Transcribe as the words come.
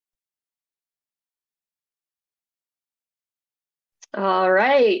All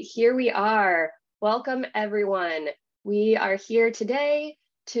right, here we are. Welcome, everyone. We are here today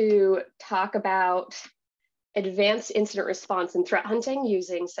to talk about advanced incident response and threat hunting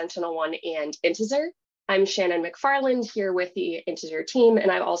using SentinelOne and Intezer. I'm Shannon McFarland here with the Intezer team,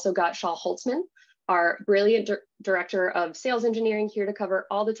 and I've also got Shaul Holtzman, our brilliant Director of Sales Engineering, here to cover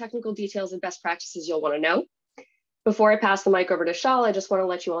all the technical details and best practices you'll want to know. Before I pass the mic over to Shaul, I just want to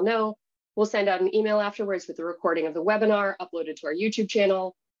let you all know we'll send out an email afterwards with the recording of the webinar uploaded to our YouTube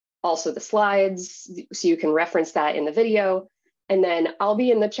channel, also the slides, so you can reference that in the video. And then I'll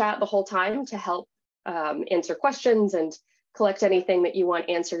be in the chat the whole time to help answer questions and collect anything that you want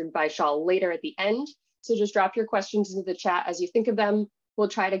answered by Shaul later at the end. So just drop your questions into the chat as you think of them. We'll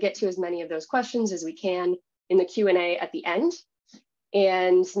try to get to as many of those questions as we can in the Q&A at the end.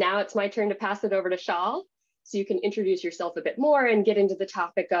 And now it's my turn to pass it over to Shaul, so you can introduce yourself a bit more and get into the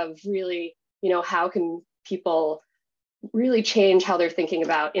topic of really, how can people really change how they're thinking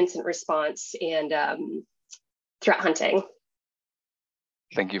about incident response and threat hunting.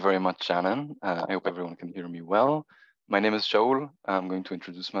 Thank you very much, Shannon. I hope everyone can hear me well. My name is Shaul. I'm going to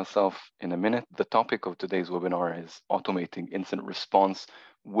introduce myself in a minute. The topic of today's webinar is automating incident response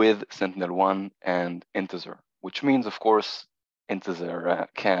with SentinelOne and Intezer, which means, of course, Intezer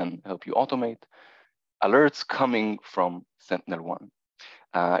can help you automate alerts coming from SentinelOne.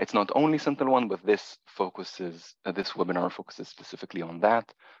 It's not only SentinelOne, but this webinar focuses specifically on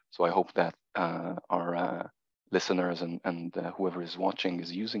that. So I hope that our listeners and whoever is watching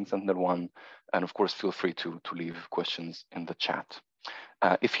is using SentinelOne, and of course, feel free to leave questions in the chat.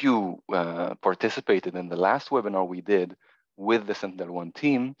 If you participated in the last webinar we did with the SentinelOne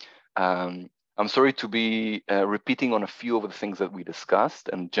team, I'm sorry to be repeating on a few of the things that we discussed,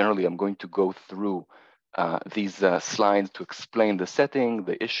 and generally I'm going to go through these slides to explain the setting,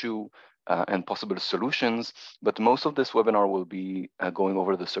 the issue, and possible solutions, but most of this webinar will be going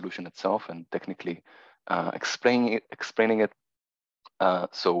over the solution itself and technically explaining it.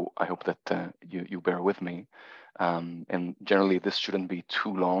 So I hope that you bear with me. And generally, this shouldn't be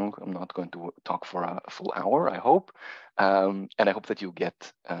too long. I'm not going to talk for a full hour, I hope. And I hope that you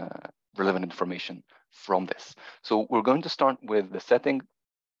get relevant information from this. So we're going to start with the setting.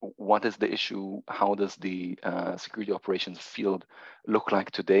 What is the issue? How does the security operations field look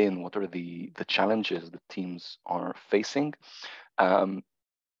like today? And what are the challenges the teams are facing?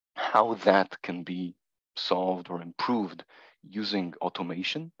 How that can be solved or improved using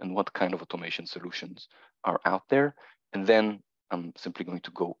automation, and what kind of automation solutions are out there. And then I'm simply going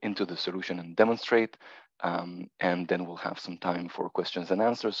to go into the solution and demonstrate, and then we'll have some time for questions and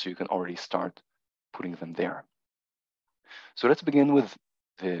answers, so you can already start putting them there. So let's begin with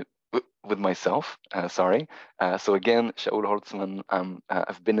myself, So again, Shaul Holtzman,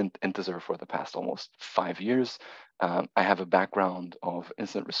 I've been in Intezer for the past almost 5 years. I have a background of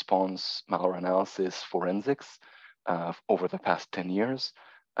incident response, malware analysis, forensics over the past 10 years.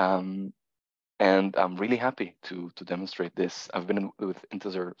 And I'm really happy to demonstrate this. I've been with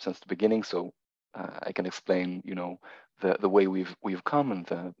Intezer since the beginning, so I can explain, the way we've come and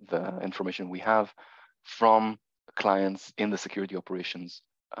the information we have from clients in the security operations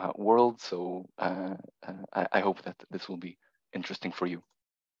world. So I hope that this will be interesting for you.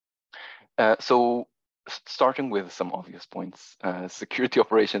 So starting with some obvious points, security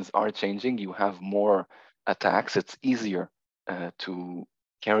operations are changing. You have more attacks. It's easier to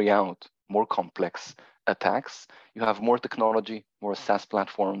carry out more complex attacks. You have more technology, more SaaS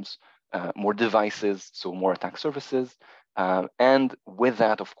platforms, more devices, so more attack surfaces. And with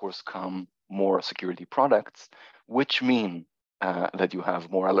that, of course, come more security products, which mean that you have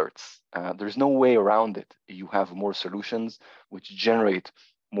more alerts. There's no way around it. You have more solutions which generate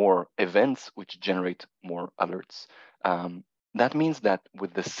more events, which generate more alerts. That means that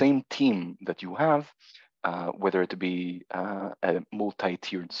with the same team that you have, whether it be a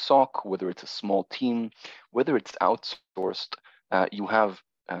multi-tiered SOC, whether it's a small team, whether it's outsourced, you have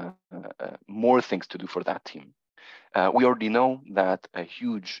more things to do for that team. We already know that a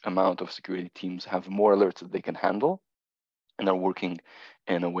huge amount of security teams have more alerts that they can handle and are working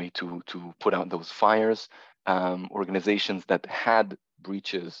in a way to put out those fires. Organizations that had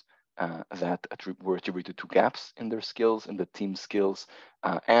breaches that were attributed to gaps in their skills, in the team skills.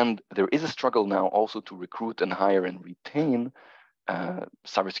 And there is a struggle now also to recruit and hire and retain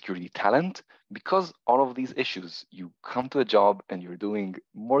cybersecurity talent, because all of these issues, you come to a job and you're doing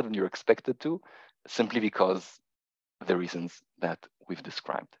more than you're expected to, simply because the reasons that we've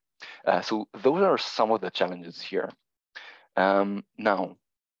described. So those are some of the challenges here. Now,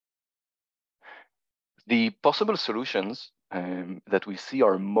 the possible solutions that we see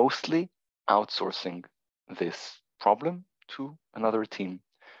are mostly outsourcing this problem to another team.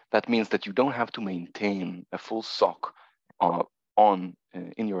 That means that you don't have to maintain a full SOC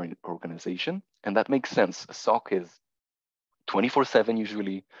in your organization, and that makes sense. A SOC is 24/7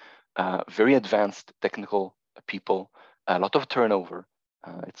 usually, very advanced technical people, a lot of turnover.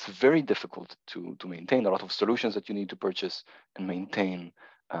 It's very difficult to maintain, a lot of solutions that you need to purchase and maintain,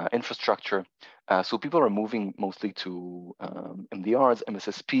 infrastructure. So people are moving mostly to MDRs,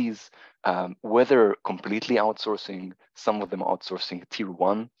 MSSPs, whether completely outsourcing, some of them outsourcing tier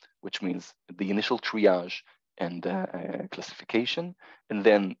 1, which means the initial triage and classification, and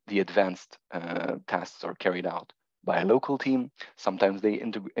then the advanced tasks are carried out by a local team. Sometimes they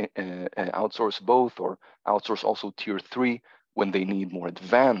outsource both, or outsource also tier 3. When they need more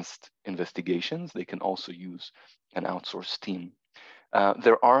advanced investigations, they can also use an outsourced team.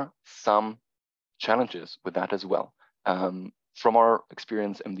 There are some challenges with that as well. From our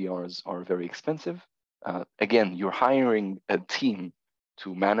experience, MDRs are very expensive. Again, you're hiring a team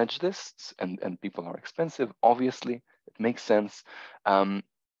to manage this, and people are expensive, obviously. It makes sense.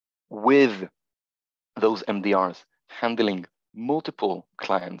 With those MDRs handling multiple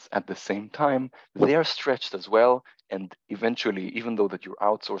clients at the same time, they are stretched as well. And eventually, even though that you're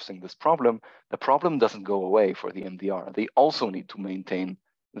outsourcing this problem, the problem doesn't go away for the MDR. They also need to maintain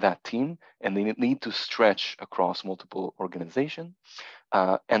that team, and they need to stretch across multiple organizations.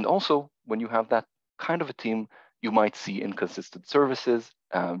 And also, when you have that kind of a team, you might see inconsistent services,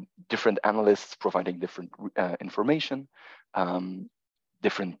 different analysts providing different information,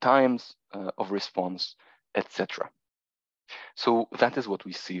 different times of response, etc. So that is what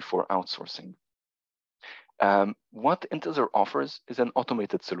we see for outsourcing. What Intezer offers is an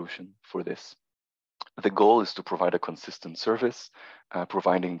automated solution for this. The goal is to provide a consistent service,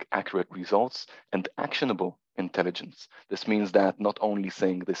 providing accurate results and actionable intelligence. This means that not only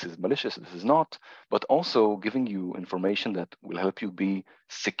saying this is malicious, this is not, but also giving you information that will help you be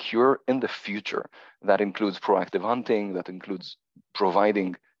secure in the future. That includes proactive hunting, that includes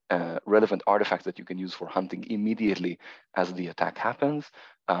providing relevant artifacts that you can use for hunting immediately as the attack happens,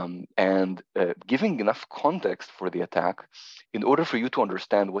 and giving enough context for the attack in order for you to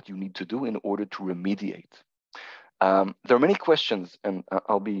understand what you need to do in order to remediate. There are many questions, and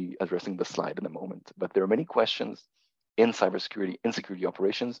I'll be addressing the slide in a moment, but there are many questions in cybersecurity, in security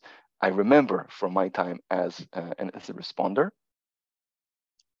operations. I remember from my time as a responder,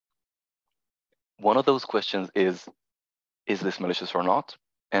 one of those questions is this malicious or not?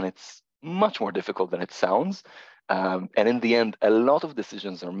 And it's much more difficult than it sounds. And in the end, a lot of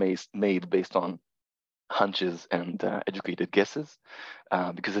decisions are made based on hunches and educated guesses,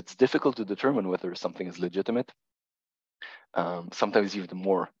 because it's difficult to determine whether something is legitimate. Sometimes even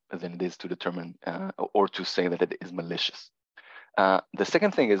more than it is to determine or to say that it is malicious. The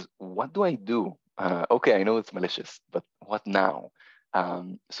second thing is, what do I do? Okay, I know it's malicious, but what now?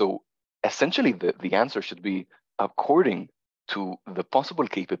 So essentially, the answer should be according to the possible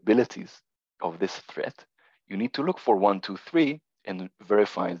capabilities of this threat. You need to look for 1, 2, 3 and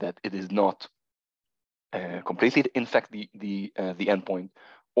verify that it is not completely infect the endpoint,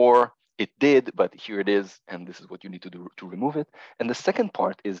 or it did, but here it is, and this is what you need to do to remove it. And the second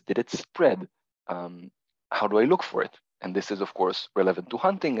part is, did it spread? How do I look for it? And this is, of course, relevant to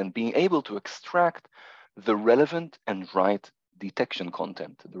hunting and being able to extract the relevant and right detection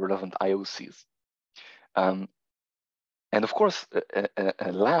content, the relevant IOCs. And of course,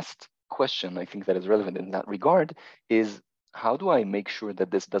 a last question I think that is relevant in that regard is, how do I make sure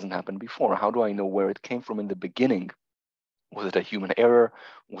that this doesn't happen before? How do I know where it came from in the beginning? Was it a human error?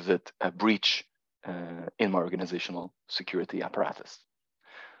 Was it a breach in my organizational security apparatus?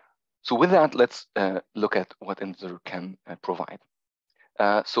 So with that, let's look at what Intezer can provide.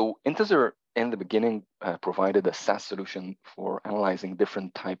 So Intezer in the beginning provided a SaaS solution for analyzing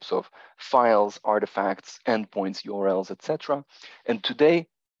different types of files, artifacts, endpoints, URLs, etc. And today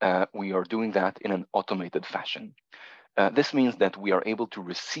we are doing that in an automated fashion. This means that we are able to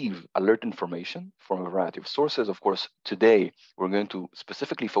receive alert information from a variety of sources. Of course, today we're going to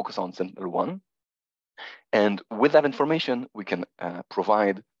specifically focus on SentinelOne. And with that information, we can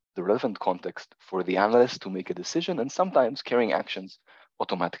provide the relevant context for the analyst to make a decision, and sometimes carrying actions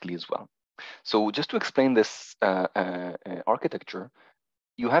automatically as well. So just to explain this architecture,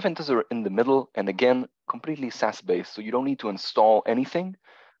 you have Intezer in the middle, and again, completely SaaS-based, so you don't need to install anything.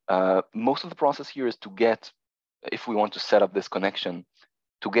 Most of the process here is to get, if we want to set up this connection,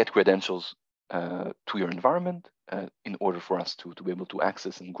 to get credentials to your environment in order for us to be able to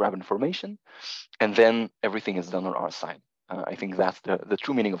access and grab information. And then everything is done on our side. I think that's the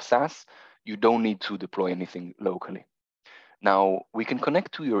true meaning of SaaS. You don't need to deploy anything locally. Now, we can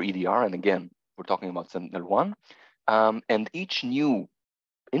connect to your EDR, and again, we're talking about SentinelOne. And each new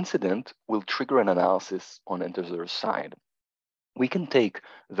incident will trigger an analysis on Intezer's side. We can take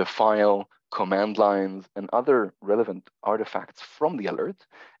the file, command lines, and other relevant artifacts from the alert,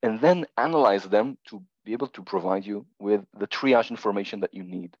 and then analyze them to be able to provide you with the triage information that you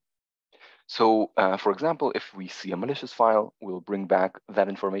need. So, for example, if we see a malicious file, we'll bring back that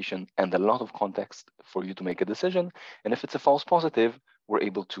information and a lot of context for you to make a decision. And if it's a false positive, we're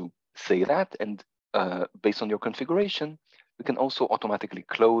able to say that. And based on your configuration, we can also automatically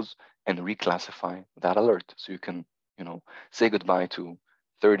close and reclassify that alert. So you can, say goodbye to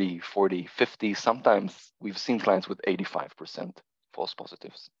 30, 40, 50. Sometimes we've seen clients with 85% false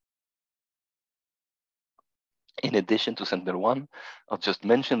positives. In addition to SentinelOne, I'll just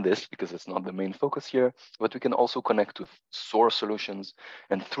mention this because it's not the main focus here, but we can also connect to source solutions.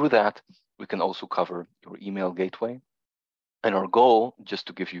 And through that, we can also cover your email gateway. And our goal, just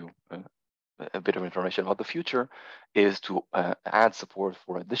to give you a bit of information about the future, is to add support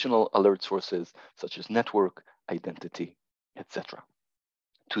for additional alert sources such as network, identity, etc.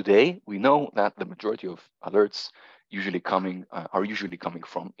 Today, we know that the majority of alerts are usually coming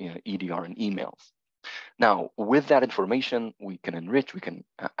from EDR and emails. Now, with that information, we can enrich, we can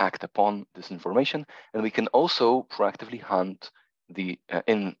act upon this information, and we can also proactively hunt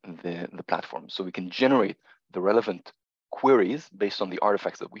in the platform. So we can generate the relevant queries based on the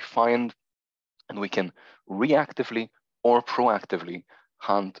artifacts that we find, and we can reactively or proactively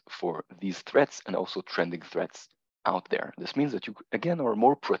hunt for these threats and also trending threats out there. This means that you, again, are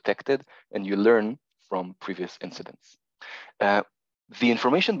more protected and you learn from previous incidents. The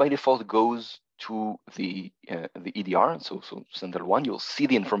information by default goes to the EDR, so SentinelOne, you'll see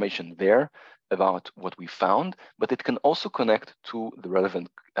the information there about what we found, but it can also connect to the relevant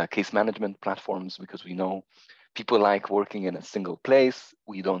case management platforms because we know people like working in a single place.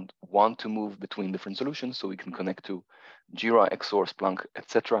 We don't want to move between different solutions, so we can connect to Jira, XOR, Splunk,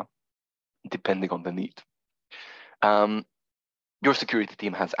 etc., depending on the need. Your security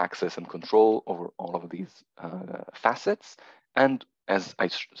team has access and control over all of these facets. And as I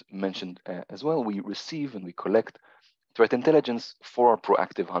mentioned as well, we receive and we collect threat intelligence for our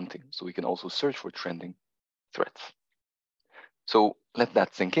proactive hunting. So we can also search for trending threats. So let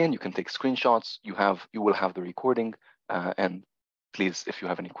that sink in. You can take screenshots. You will have the recording. And please, if you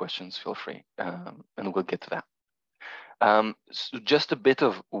have any questions, feel free. And we'll get to that. So just a bit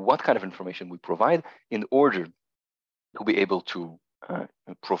of what kind of information we provide in order to be able to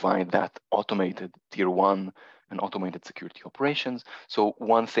provide that automated tier 1 and automated security operations. So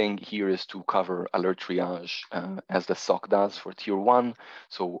one thing here is to cover alert triage as the SOC does for tier 1.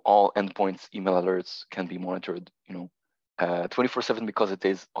 So all endpoints, email alerts can be monitored, 24/7 because it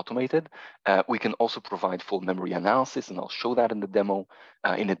is automated. We can also provide full memory analysis, and I'll show that in the demo.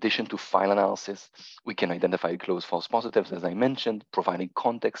 In addition to file analysis, we can identify close false positives, as I mentioned, providing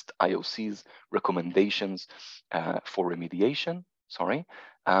context, IOCs, recommendations for remediation.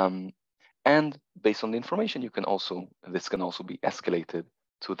 And based on the information, this can also be escalated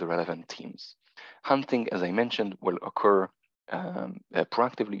to the relevant teams. Hunting, as I mentioned, will occur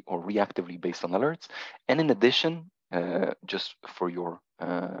proactively or reactively based on alerts. And in addition, just for your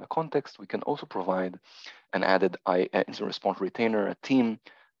context, we can also provide an added incident response retainer, a team,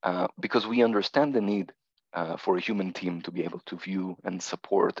 because we understand the need for a human team to be able to view and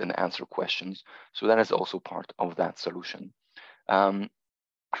support and answer questions. So that is also part of that solution.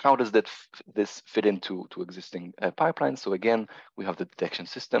 How does this fit into existing pipelines? So again, we have the detection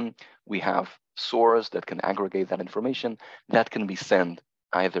system. We have source that can aggregate that information that can be sent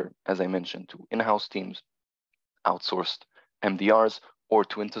either, as I mentioned, to in-house teams, outsourced MDRs, or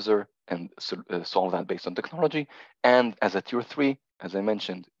to Intezer and solve that based on technology. And as a tier 3, as I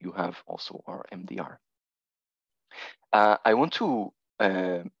mentioned, you have also our MDR. I want to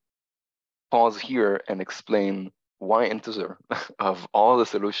pause here and explain why Intezer, of all the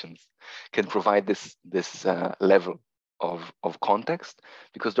solutions, can provide this level of context,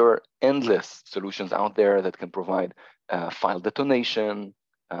 because there are endless solutions out there that can provide file detonation,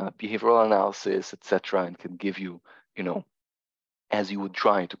 behavioral analysis, etc., and can give you, as you would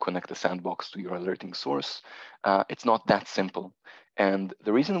try to connect a sandbox to your alerting source. It's not that simple. And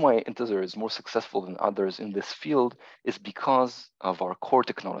the reason why Intezer is more successful than others in this field is because of our core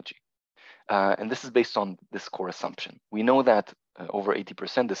technology. And this is based on this core assumption. We know that over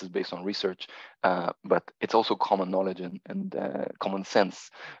 80%, this is based on research, but it's also common knowledge and common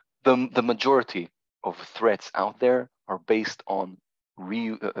sense. The majority of threats out there are based on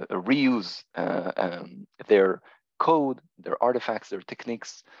reuse their code, their artifacts, their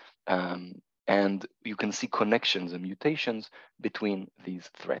techniques, and you can see connections and mutations between these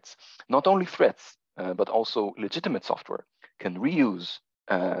threats. Not only threats, but also legitimate software can reuse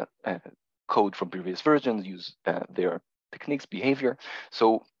code from previous versions, use their techniques, behavior.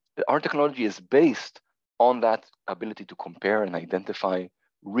 So our technology is based on that ability to compare and identify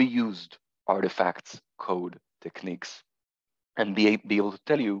reused artifacts, code, techniques, and be able to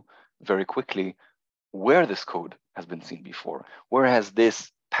tell you very quickly where this code has been seen before, where has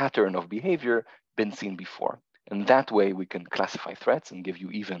this pattern of behavior been seen before. And that way we can classify threats and give you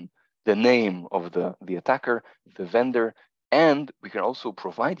even the name of the attacker, the vendor, and we can also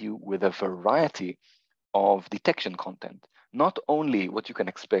provide you with a variety of detection content, not only what you can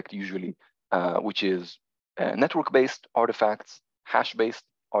expect usually, which is network-based artifacts, hash-based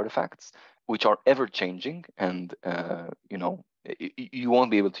artifacts, which are ever-changing, and you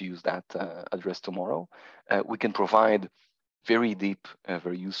won't be able to use that address tomorrow. We can provide very deep,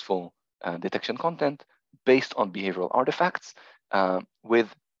 very useful detection content based on behavioral artifacts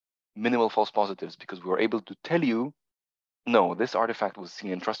with minimal false positives, because we were able to tell you, no, this artifact was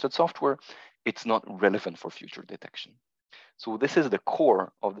seen in trusted software. It's not relevant for future detection. So this is the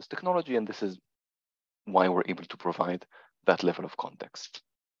core of this technology, and this is why we're able to provide that level of context.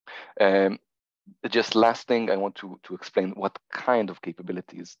 Just last thing, I want to explain what kind of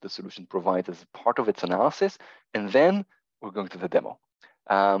capabilities the solution provides as part of its analysis, and then we're going to the demo.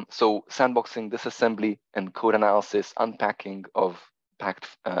 So sandboxing, disassembly, and code analysis, unpacking of packed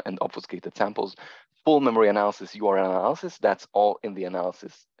and obfuscated samples, full memory analysis, URL analysis, that's all in the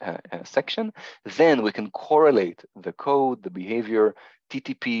analysis section. Then we can correlate the code, the behavior,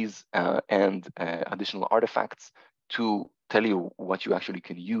 TTPs, and additional artifacts to tell you what you actually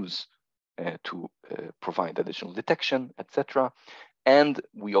can use to provide additional detection, etc. And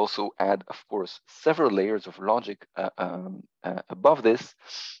we also add, of course, several layers of logic above this,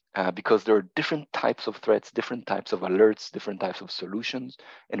 because there are different types of threats, different types of alerts, different types of solutions,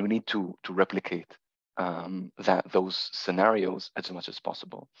 and we need to replicate those scenarios as much as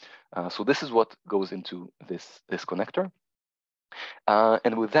possible. So this is what goes into this connector.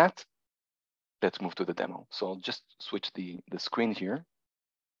 And with that, let's move to the demo. So I'll just switch the screen here.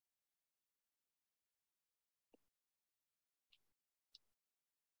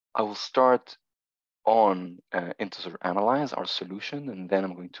 I will start on Intezer Analyze, our solution, and then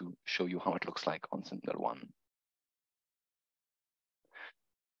I'm going to show you how it looks like on SentinelOne.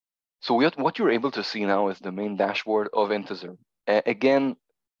 So what you're able to see now is the main dashboard of Intezer. Again,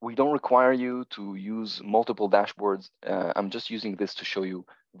 we don't require you to use multiple dashboards. I'm just using this to show you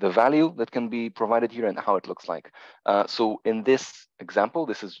the value that can be provided here and how it looks like. So in this example,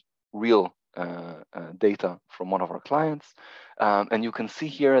 this is real data from one of our clients. And you can see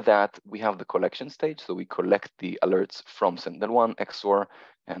here that we have the collection stage. So we collect the alerts from SentinelOne, XOR,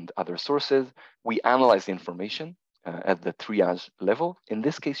 and other sources. We analyze the information at the triage level. In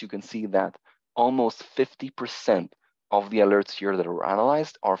this case, you can see that almost 50% of the alerts here that were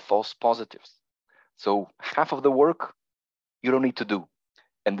analyzed are false positives. So half of the work you don't need to do.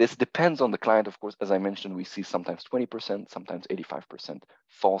 And this depends on the client, of course. As I mentioned, we see sometimes 20%, sometimes 85%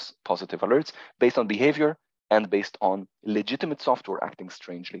 false positive alerts based on behavior and based on legitimate software acting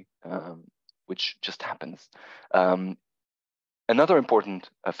strangely, which just happens. Another important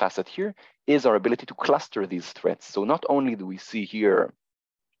facet here is our ability to cluster these threats. So not only do we see here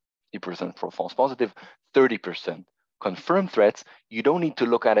 50% for false positive, 30% confirmed threats, you don't need to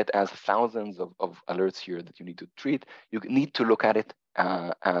look at it as thousands of alerts here that you need to treat. You need to look at it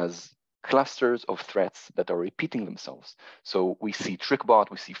as clusters of threats that are repeating themselves. So we see TrickBot,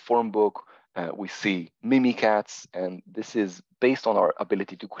 we see Formbook, we see Mimikatz, and this is based on our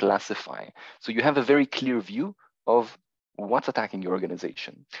ability to classify. So you have a very clear view of what's attacking your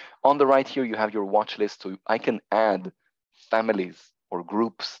organization. On the right here, you have your watch list. So I can add families or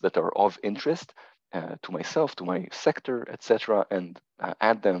groups that are of interest to myself, to my sector, etc., and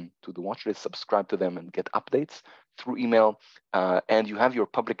add them to the watch list, subscribe to them, and get updates through email. And you have your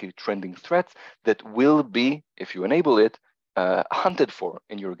publicly trending threats that will be, if you enable it, hunted for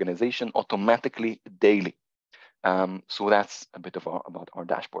in your organization automatically daily. So that's a bit about our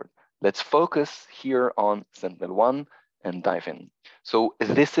dashboard. Let's focus here on SentinelOne and dive in. So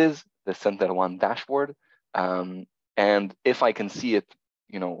this is the SentinelOne dashboard. And if I can see it,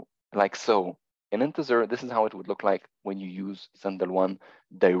 like so, in Intezer, this is how it would look like when you use SentinelOne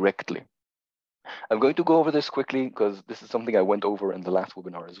directly. I'm going to go over this quickly because this is something I went over in the last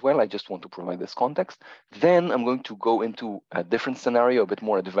webinar as well. I just want to provide this context. Then I'm going to go into a different scenario, a bit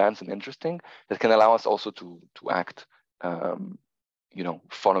more advanced and interesting, that can allow us also to act,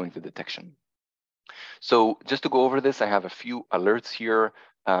 following the detection. So just to go over this, I have a few alerts here.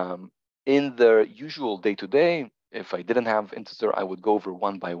 In the usual day-to-day, If I didn't have Intezer, I would go over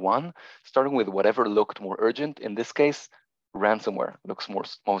one by one, starting with whatever looked more urgent. In this case, ransomware looks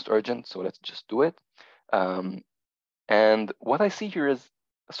most urgent, so let's just do it. And what I see here is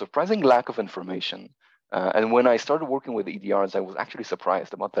a surprising lack of information. And when I started working with EDRs, I was actually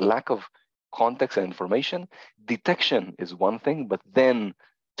surprised about the lack of context and information. Detection is one thing, but then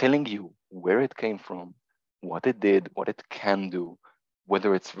telling you where it came from, what it did, what it can do,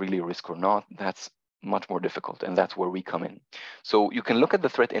 whether it's really a risk or not, that's much more difficult. And that's where we come in. So you can look at the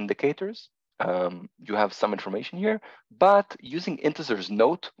threat indicators. You have some information here, but using Intezer's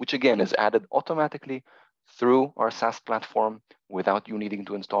note, which again is added automatically through our SaaS platform without you needing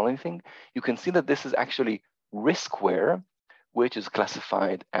to install anything, you can see that this is actually riskware, which is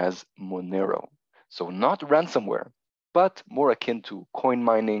classified as Monero. So not ransomware, but more akin to coin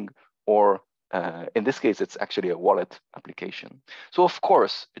mining, or in this case, it's actually a wallet application. So of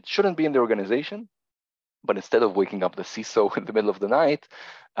course, it shouldn't be in the organization, but instead of waking up the CISO in the middle of the night,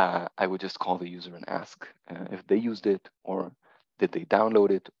 I would just call the user and ask if they used it, or did they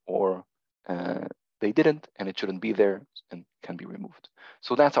download it, or they didn't, and it shouldn't be there and can be removed.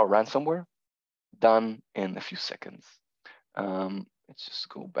 So that's our ransomware, done in a few seconds. Let's just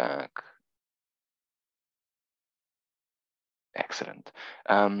go back. Excellent.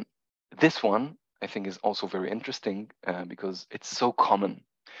 This one, I think, is also very interesting because it's so common.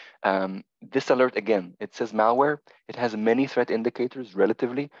 This alert, again, it says malware. It has many threat indicators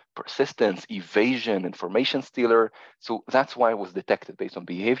relatively: persistence, evasion, information stealer. So that's why it was detected based on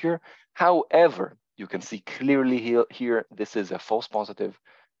behavior. However, you can see clearly here, this is a false positive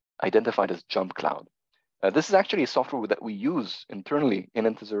identified as jump cloud. This is actually a software that we use internally in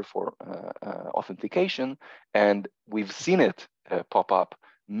Intezer for authentication, and we've seen it pop up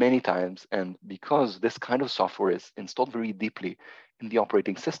many times. And because this kind of software is installed very deeply in the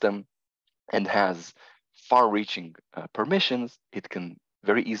operating system and has far-reaching permissions, it can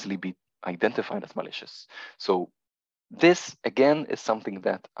very easily be identified as malicious. So this, again, is something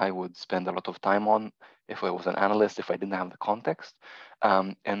that I would spend a lot of time on if I was an analyst, if I didn't have the context.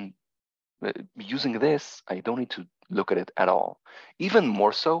 And using this, I don't need to look at it at all. Even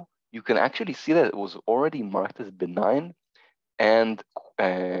more so, you can actually see that it was already marked as benign and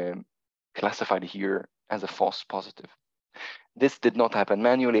classified here as a false positive. This did not happen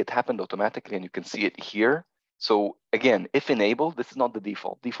manually, it happened automatically, and you can see it here. So again, if enabled, this is not the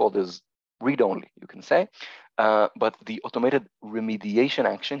default. Default is read-only, you can say. But the automated remediation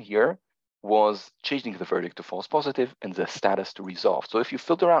action here was changing the verdict to false positive and the status to resolved. So if you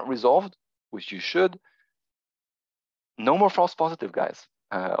filter out resolved, which you should, no more false positive, guys.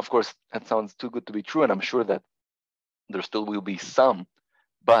 Of course, that sounds too good to be true, and I'm sure that there still will be some,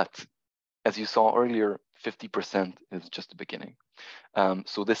 but as you saw earlier, 50% is just the beginning.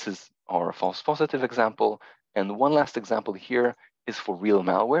 So this is our false positive example. And one last example here is for real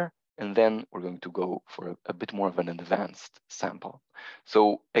malware. And then we're going to go for a bit more of an advanced sample.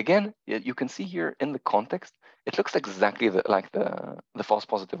 So again, you can see here in the context, it looks exactly like the false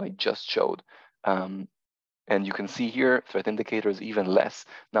positive I just showed. And you can see here, threat indicators even less.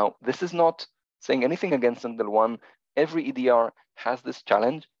 Now, this is not saying anything against SentinelOne. Every EDR has this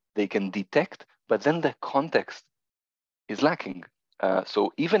challenge. They can detect, but then the context is lacking.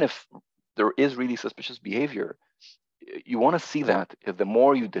 So even if there is really suspicious behavior, you want to see that the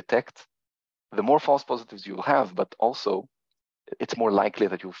more you detect, the more false positives you'll have, but also it's more likely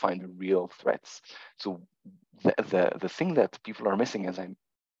that you'll find real threats. So the thing that people are missing, as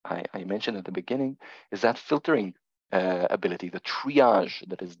I mentioned at the beginning, is that filtering ability, the triage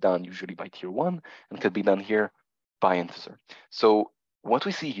that is done usually by tier 1 and could be done here by Intezer. So what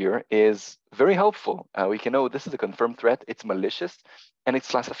we see here is very helpful. We can know this is a confirmed threat, it's malicious, and it's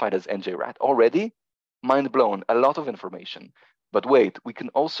classified as NJRAT. Already, mind blown, a lot of information. But wait, we can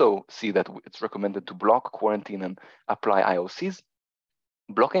also see that it's recommended to block, quarantine, and apply IOCs.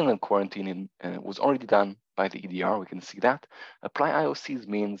 Blocking and quarantining was already done by the EDR, we can see that. Apply IOCs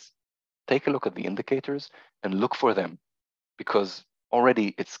means take a look at the indicators and look for them, because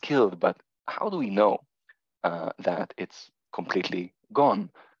already it's killed, but how do we know that it's completely gone?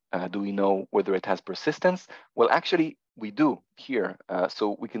 Do we know whether it has persistence? Well, actually, we do here.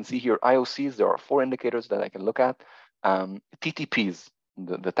 So we can see here IOCs, there are 4 indicators that I can look at. TTPs,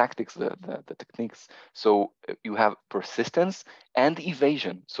 the tactics, the techniques. So you have persistence and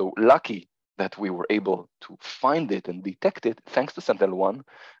evasion. So lucky that we were able to find it and detect it thanks to SentinelOne.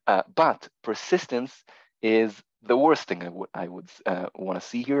 But persistence is the worst thing I would want to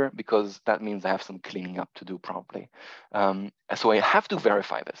see here, because that means I have some cleaning up to do probably. So I have to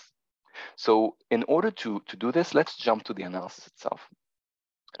verify this. So in order to do this, let's jump to the analysis itself.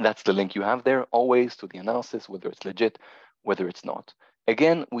 That's the link you have there, always to the analysis, whether it's legit, whether it's not.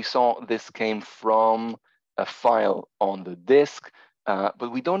 Again, we saw this came from a file on the disk,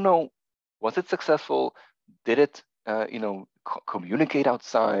 but we don't know, was it successful? Did it communicate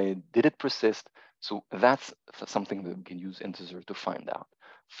outside? Did it persist? So that's something that we can use Intezer to find out.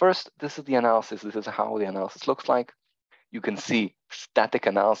 First, this is the analysis. This is how the analysis looks like. You can see static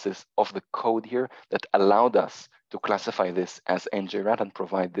analysis of the code here that allowed us to classify this as NJRAT and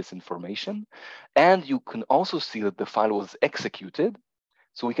provide this information. And you can also see that the file was executed.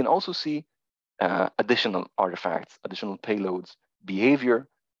 So we can also see additional artifacts, additional payloads, behavior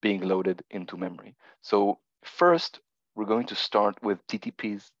being loaded into memory. So first, we're going to start with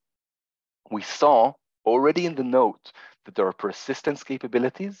TTPs. We saw already in the note that there are persistence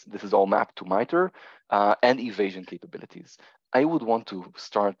capabilities. This is all mapped to MITRE, and evasion capabilities. I would want to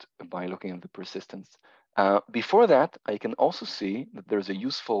start by looking at the persistence. Before that, I can also see that there's a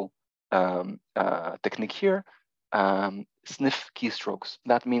useful technique here, sniff keystrokes.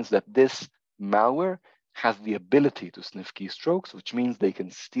 That means that this malware has the ability to sniff keystrokes, which means they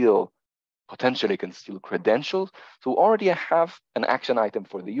can steal, potentially can steal credentials. So already I have an action item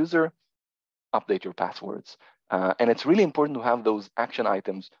for the user, update your passwords. And it's really important to have those action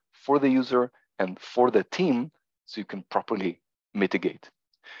items for the user and for the team so you can properly mitigate.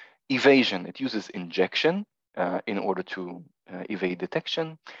 Evasion, it uses injection in order to evade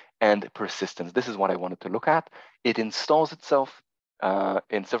detection, and persistence. This is what I wanted to look at. It installs itself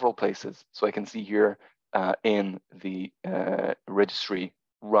in several places. So I can see here in the registry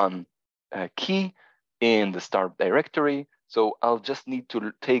run key, in the start directory. So I'll just need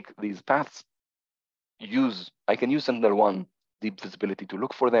to take these paths, I can use SentinelOne deep visibility to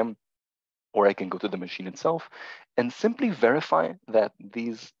look for them, or I can go to the machine itself and simply verify that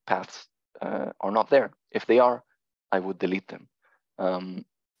these paths are not there. If they are, I would delete them.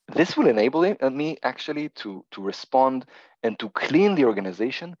 This will enable me actually to respond and to clean the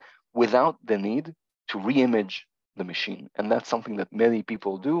organization without the need to re-image the machine. And that's something that many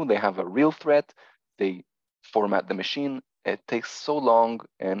people do. They have a real threat, they format the machine. It takes so long,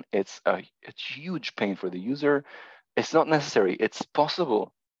 and it's a huge pain for the user. It's not necessary. It's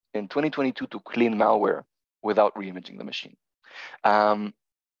possible in 2022 to clean malware without re-imaging the machine.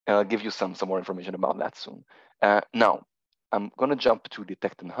 I'll give you some more information about that soon. Now, I'm going to jump to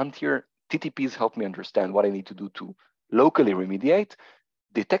detect and hunt here. TTPs help me understand what I need to do to locally remediate.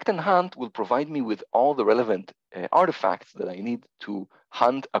 Detect and hunt will provide me with all the relevant artifacts that I need to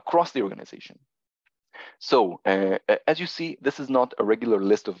hunt across the organization. So as you see, this is not a regular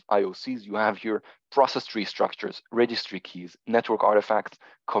list of IOCs. You have here process tree structures, registry keys, network artifacts,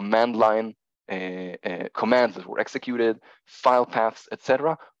 command line commands that were executed, file paths,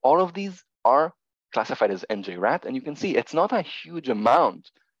 etc. All of these are classified as NJRAT, and you can see it's not a huge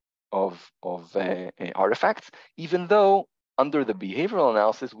amount of artifacts, even though under the behavioral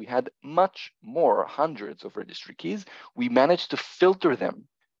analysis, we had much more, hundreds of registry keys. We managed to filter them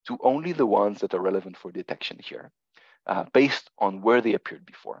to only the ones that are relevant for detection here, based on where they appeared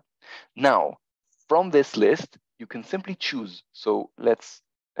before. Now, from this list, you can simply choose. So let's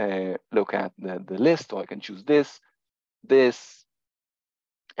look at the list. So I can choose this,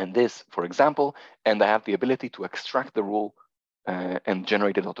 and this, for example, and I have the ability to extract the rule and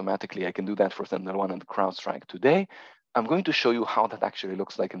generate it automatically. I can do that for SentinelOne and CrowdStrike today. I'm going to show you how that actually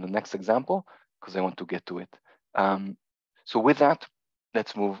looks like in the next example, because I want to get to it. So with that,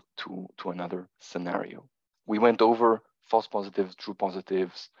 let's move to another scenario. We went over false positives, true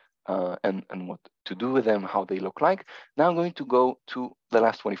positives, and what to do with them, how they look like. Now I'm going to go to the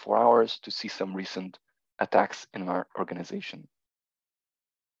last 24 hours to see some recent attacks in our organization.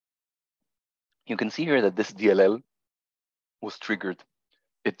 You can see here that this DLL was triggered.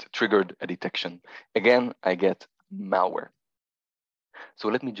 It triggered a detection. Again, I get malware. So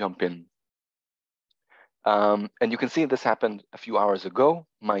let me jump in. And you can see this happened a few hours ago.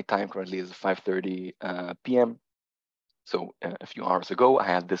 My time currently is 5:30 p.m. So a few hours ago, I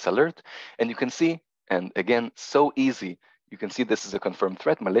had this alert. And you can see, and again, so easy. You can see this is a confirmed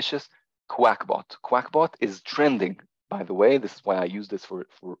threat, malicious, Quackbot. Quackbot is trending, by the way. This is why I use this for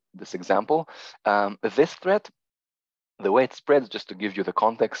this example. This threat, the way it spreads, just to give you the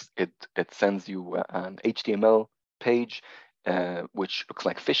context, it sends you an HTML page, which looks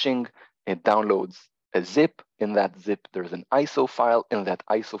like phishing. It downloads a zip. In that zip, there's an ISO file. In that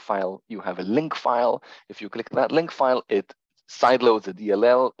ISO file, you have a link file. If you click that link file, it sideloads a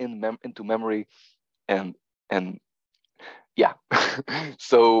DLL into memory, and yeah.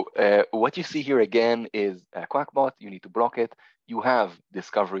 So what you see here again is a Quackbot. You need to block it. You have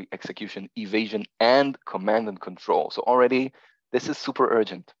discovery, execution, evasion, and command and control. So already this is super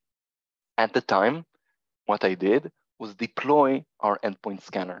urgent. At the time, what I did was deploy our endpoint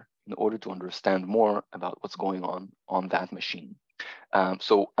scanner in order to understand more about what's going on that machine.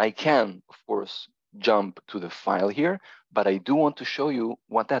 So I can, of course, jump to the file here, but I do want to show you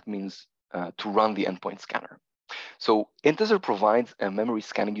what that means to run the endpoint scanner. So Intezer provides a memory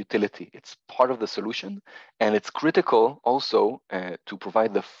scanning utility. It's part of the solution, and it's critical also to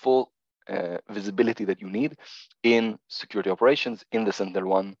provide the full visibility that you need in security operations in the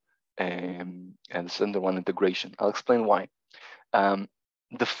SentinelOne and SentinelOne integration. I'll explain why.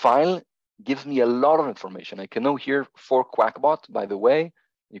 The file gives me a lot of information. I can know here for Quackbot, by the way,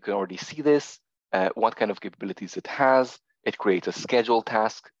 you can already see this, what kind of capabilities it has. It creates a scheduled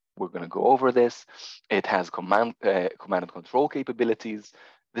task. We're going to go over this. It has command and control capabilities.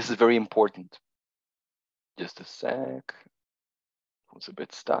 This is very important. Just a sec. It's a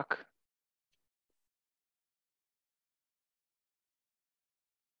bit stuck.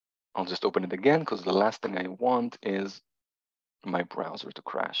 I'll just open it again because the last thing I want is my browser to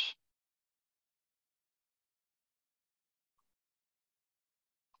crash.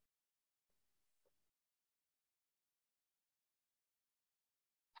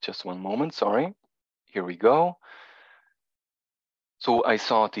 Just one moment, sorry. Here we go. So I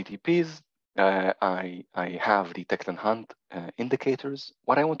saw TTPs. I have detect and hunt indicators.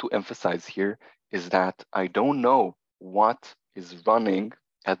 What I want to emphasize here is that I don't know what is running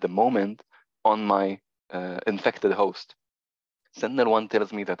at the moment on my infected host. SentinelOne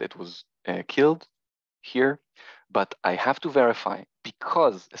tells me that it was killed here, but I have to verify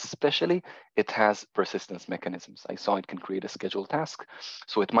because especially it has persistence mechanisms. I saw it can create a scheduled task.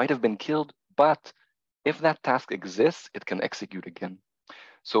 So it might have been killed, but if that task exists, it can execute again.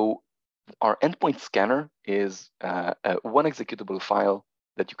 So our endpoint scanner is one executable file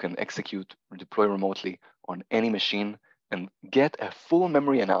that you can execute or deploy remotely on any machine and get a full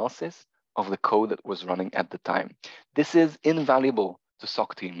memory analysis of the code that was running at the time. This is invaluable to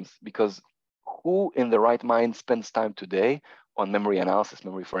SOC teams because who in the right mind spends time today on memory analysis,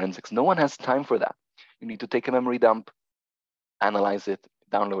 memory forensics? No one has time for that. You need to take a memory dump, analyze it,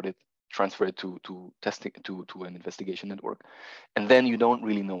 download it, transfer it to testing to an investigation network, and then you don't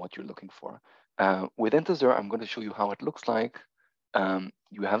really know what you're looking for. With Intezer, I'm going to show you how it looks like.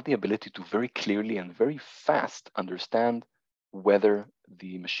 You have the ability to very clearly and very fast understand whether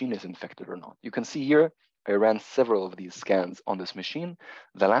the machine is infected or not. You can see here, I ran several of these scans on this machine.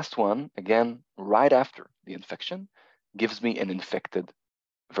 The last one, again, right after the infection, gives me an infected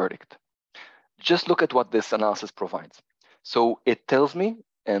verdict. Just look at what this analysis provides. So it tells me,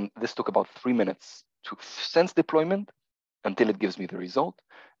 and this took about 3 minutes to sense deployment until it gives me the result.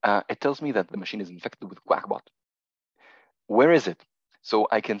 It tells me that the machine is infected with Quackbot. Where is it? So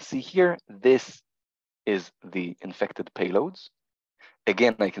I can see here, this is the infected payloads.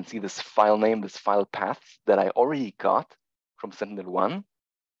 Again, I can see this file name, this file path that I already got from SentinelOne.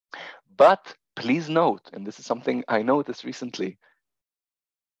 But please note, and this is something I noticed recently,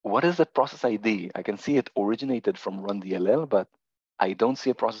 what is the process ID? I can see it originated from run.dll, but I don't see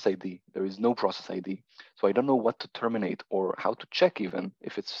a process ID. There is no process ID. So I don't know what to terminate or how to check even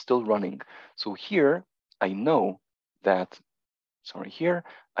if it's still running. So here, I know that,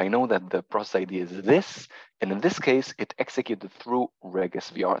 I know that the process ID is this. And in this case, it executed through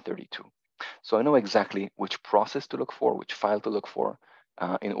regsvr32. So I know exactly which process to look for, which file to look for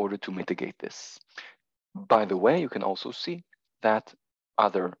in order to mitigate this. By the way, you can also see that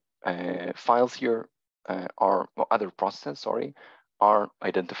other files here other processes, are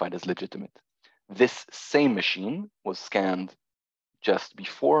identified as legitimate. This same machine was scanned just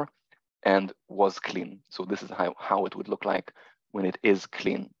before and was clean. So this is how it would look like when it is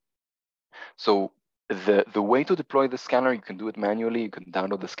clean. So the way to deploy the scanner, you can do it manually. You can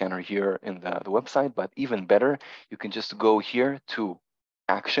download the scanner here in the website, but even better, you can just go here to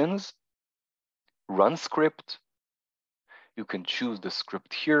Actions, Run Script. You can choose the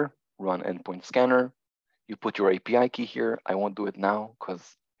script here, Run Endpoint Scanner. You put your API key here. I won't do it now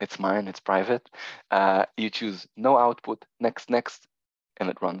because it's mine, it's private. You choose no output, next, and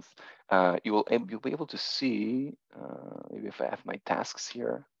it runs. You'll be able to see, maybe if I have my tasks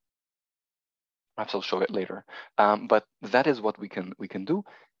here, perhaps I'll show it later. But that is what we can do.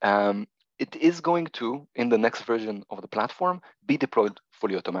 It is going to, in the next version of the platform, be deployed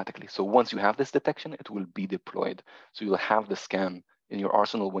fully automatically. So once you have this detection, it will be deployed. So you'll have the scan in your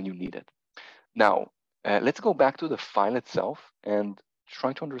arsenal when you need it. Now, let's go back to the file itself and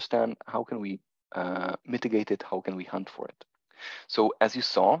try to understand how can we mitigate it, how can we hunt for it. So as you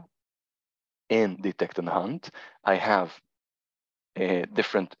saw in Detect and Hunt, I have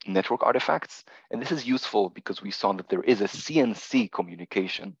different network artifacts. And this is useful because we saw that there is a CNC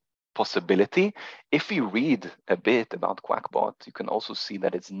communication possibility. If we read a bit about Quackbot, you can also see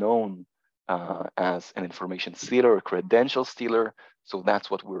that it's known as an information stealer, a credential stealer. So that's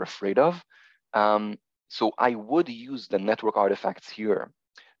what we're afraid of. So I would use the network artifacts here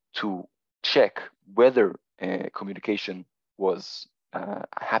to check whether communication was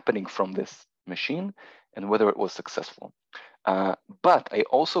happening from this machine and whether it was successful. But I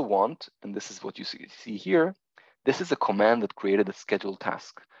also want, and this is what you see here, this is a command that created a scheduled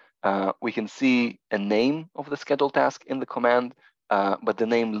task. We can see a name of the scheduled task in the command, but the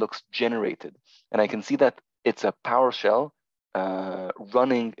name looks generated. And I can see that it's a PowerShell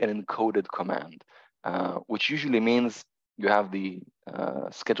running an encoded command, which usually means you have the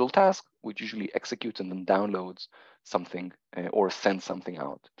scheduled task, which usually executes and then downloads something or sends something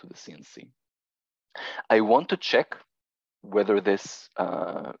out to the CNC. I want to check whether this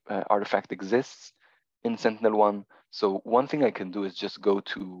artifact exists in SentinelOne. So one thing I can do is just go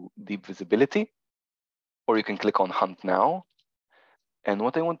to Deep Visibility, or you can click on Hunt Now. And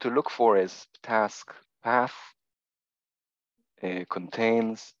what I want to look for is task path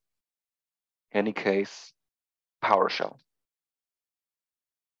contains any case PowerShell.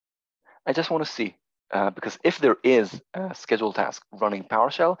 I just want to see, because if there is a scheduled task running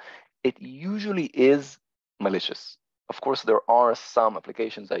PowerShell, it usually is malicious. Of course, there are some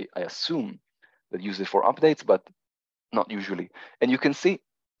applications I assume that use it for updates, but not usually. And you can see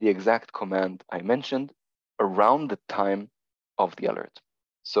the exact command I mentioned around the time of the alert.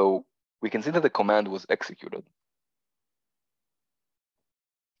 So we can see that the command was executed.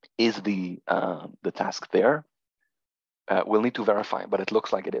 Is the task there? We'll need to verify, but it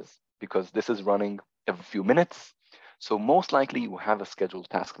looks like it is because this is running a few minutes. So most likely you have a scheduled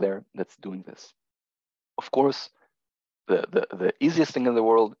task there that's doing this. Of course, the easiest thing in the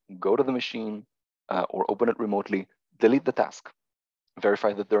world, go to the machine or open it remotely, delete the task,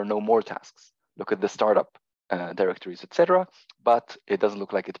 verify that there are no more tasks, look at the startup directories, etc. But it doesn't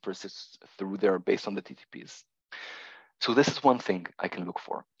look like it persists through there based on the TTPs. So this is one thing I can look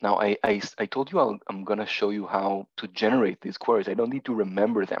for. Now, I told you I'm going to show you how to generate these queries. I don't need to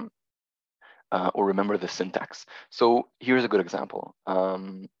remember them or remember the syntax. So here's a good example.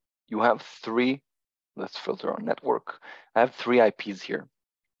 You have three, let's filter our network. I have three IPs here.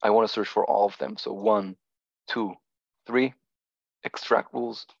 I want to search for all of them. So 1, 2, 3, extract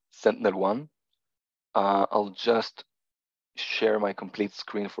rules, SentinelOne. I'll just share my complete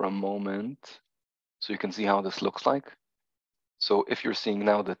screen for a moment so you can see how this looks like. So if you're seeing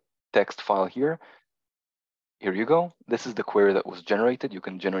now the text file here, here you go. This is the query that was generated. You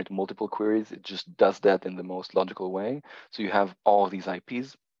can generate multiple queries. It just does that in the most logical way. So you have all of these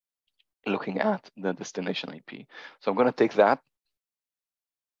IPs looking at the destination IP. So I'm going to take that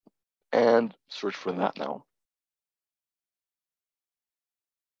and search for that now.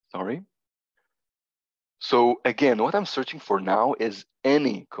 Sorry. So again, what I'm searching for now is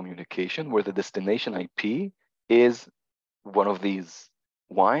any communication where the destination IP is one of these.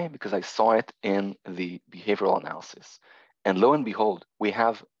 Why? Because I saw it in the behavioral analysis. And lo and behold, we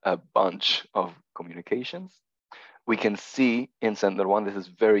have a bunch of communications. We can see in SentinelOne, this is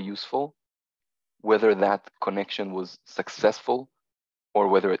very useful, whether that connection was successful or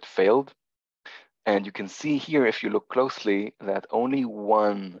whether it failed. And you can see here, if you look closely, that only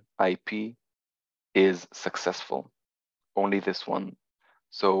one IP is successful, only this one.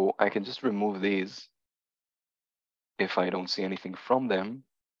 So I can just remove these if I don't see anything from them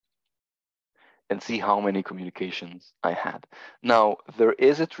and see how many communications I had. Now, there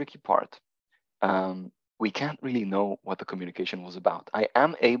is a tricky part. We can't really know what the communication was about. I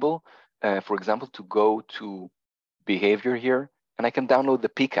am able, for example, to go to behavior here, and I can download the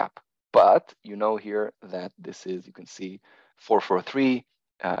PCAP. But you know here that this is, you can see 443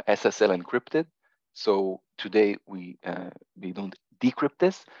 SSL encrypted. So today we don't decrypt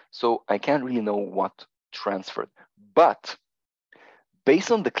this. So I can't really know what transferred. But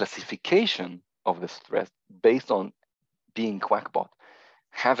based on the classification of this threat, based on being Quackbot,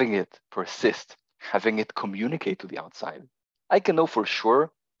 having it persist, having it communicate to the outside, I can know for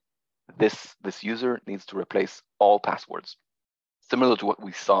sure this user needs to replace all passwords. Similar to what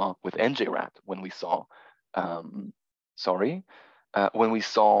we saw with NJRAT when we saw, when we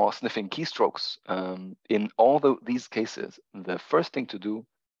saw sniffing keystrokes. In all these cases, the first thing to do,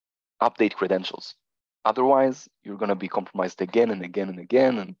 update credentials. Otherwise, you're going to be compromised again and again and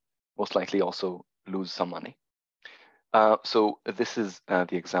again, and most likely also lose some money. So this is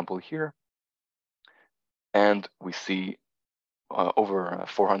the example here. And we see over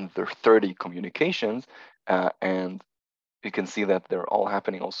 430 communications. And you can see that they're all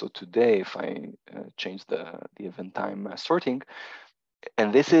happening also today if I change the event time sorting.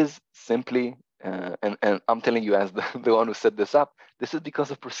 And this is simply, and I'm telling you as the one who set this up, this is because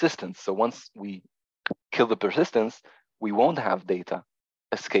of persistence. So once we kill the persistence, we won't have data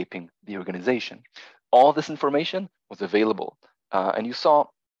escaping the organization. All this information was available. And you saw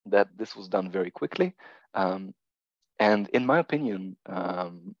that this was done very quickly. And in my opinion,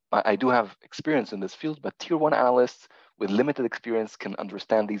 I do have experience in this field, but tier one analysts with limited experience can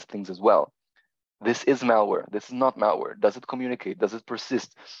understand these things as well. This is malware. This is not malware. Does it communicate? Does it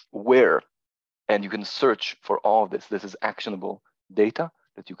persist? Where? And you can search for all of this. This is actionable data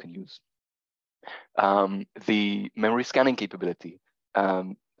that you can use. The memory scanning capability,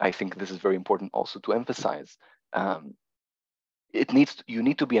 I think this is very important also to emphasize. You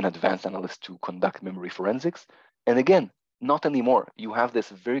need to be an advanced analyst to conduct memory forensics. And again, not anymore. You have this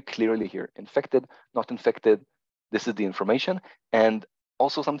very clearly here, infected, not infected. This is the information. And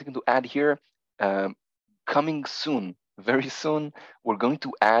also something to add here, coming soon, very soon, we're going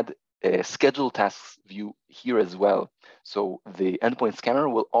to add a scheduled tasks view here as well. So the endpoint scanner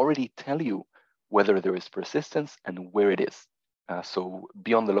will already tell you whether there is persistence and where it is. So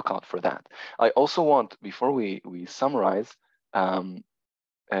be on the lookout for that. I also want, before we summarize,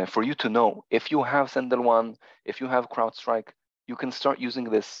 for you to know, if you have SentinelOne, if you have CrowdStrike, you can start using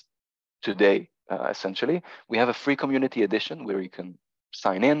this today, essentially. We have a free community edition where you can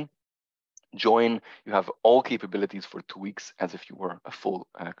sign in, join. You have all capabilities for 2 weeks as if you were a full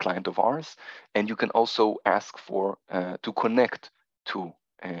client of ours. And you can also ask for to connect to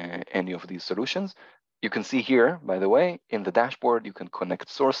any of these solutions. You can see here, by the way, in the dashboard, you can connect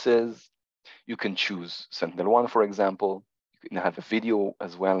sources. You can choose SentinelOne, for example. You can have a video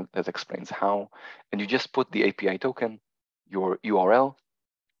as well that explains how. And you just put the API token, your URL.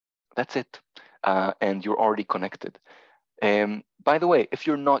 That's it. And you're already connected. By the way, if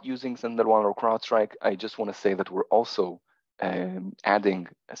you're not using SentinelOne or CrowdStrike, I just want to say that we're also adding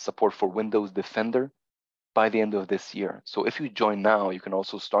support for Windows Defender by the end of this year. So if you join now, you can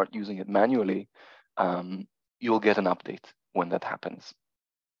also start using it manually. You'll get an update when that happens.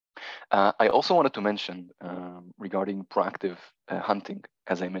 I also wanted to mention regarding proactive hunting,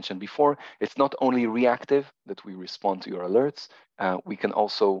 as I mentioned before, it's not only reactive that we respond to your alerts, we can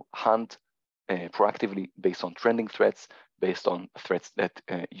also hunt proactively based on trending threats, based on threats that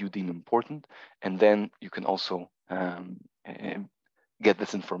you deem important. And then you can also get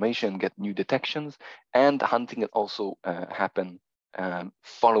this information, get new detections, and hunting it also happen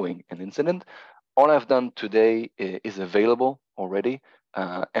following an incident. All I've done today is available already,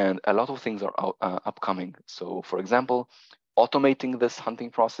 and a lot of things are upcoming. So for example, automating this hunting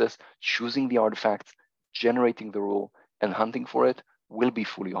process, choosing the artifacts, generating the rule, and hunting for it will be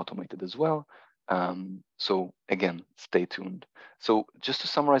fully automated as well. So again, stay tuned. So just to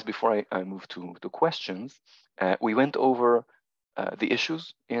summarize before I move to questions, we went over the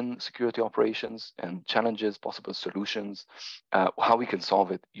issues in security operations and challenges, possible solutions, how we can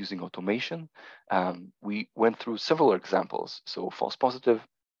solve it using automation. We went through several examples. So false positive,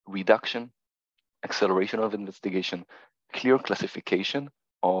 reduction, acceleration of investigation, clear classification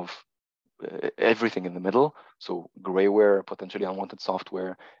of everything in the middle. So grayware, potentially unwanted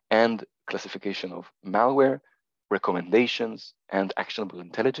software, and classification of malware, recommendations, and actionable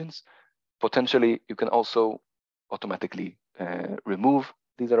intelligence. Potentially, you can also automatically remove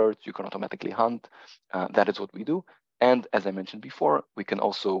these alerts. You can automatically hunt. That is what we do. And as I mentioned before, we can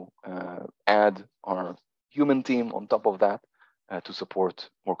also add our human team on top of that to support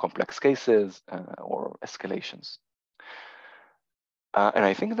more complex cases or escalations. And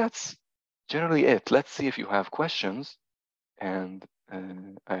I think that's generally it. Let's see if you have questions, and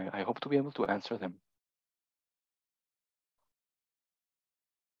I hope to be able to answer them.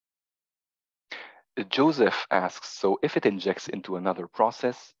 Joseph asks, so if it injects into another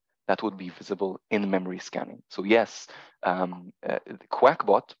process, that would be visible in memory scanning. So yes,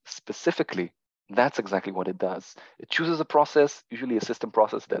 Quackbot specifically, that's exactly what it does. It chooses a process, usually a system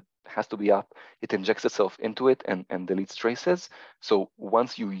process that has to be up. It injects itself into it and deletes traces. So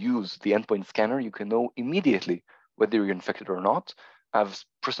once you use the endpoint scanner, you can know immediately whether you're infected or not. I've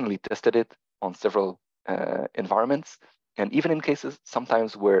personally tested it on several environments. And even in cases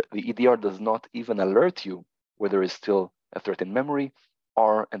sometimes where the EDR does not even alert you where there is still a threat in memory,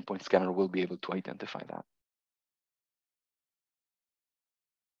 our endpoint scanner will be able to identify that.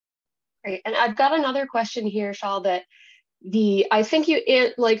 Great. And I've got another question here, Shal, that I think you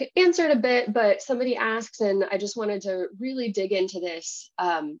answered a bit, but somebody asks, and I just wanted to really dig into this.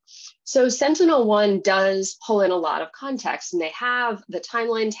 So SentinelOne does pull in a lot of context, and they have the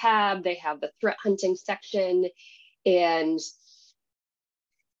timeline tab, they have the threat hunting section. And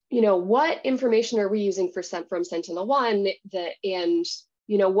what information are we using from SentinelOne and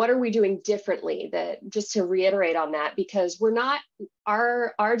what are we doing differently, that just to reiterate on that, because we're not,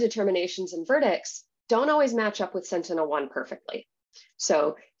 our determinations and verdicts don't always match up with SentinelOne perfectly.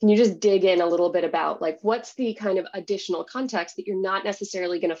 So can you just dig in a little bit about like, what's the kind of additional context that you're not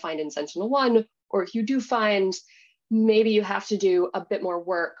necessarily going to find in SentinelOne, or if you do find, maybe you have to do a bit more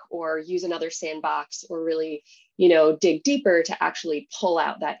work or use another sandbox or really, dig deeper to actually pull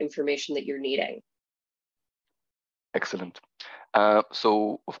out that information that you're needing? Excellent.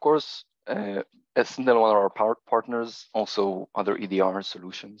 So of course, SentinelOne are our partners, also other EDR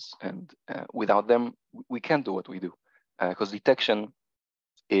solutions, and without them, we can't do what we do, because detection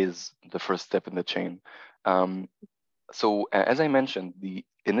is the first step in the chain. So as I mentioned, the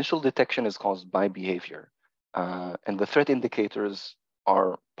initial detection is caused by behavior, and the threat indicators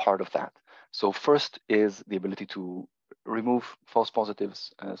are part of that. So first is the ability to remove false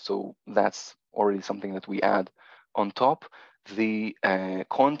positives. So that's already something that we add on top. The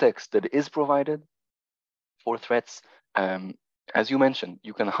context that is provided for threats, as you mentioned,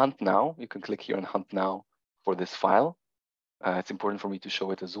 you can hunt now. You can click here and hunt now for this file. It's important for me to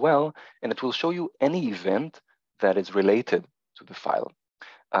show it as well, and it will show you any event that is related to the file.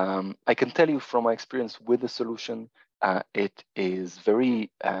 I can tell you from my experience with the solution, it is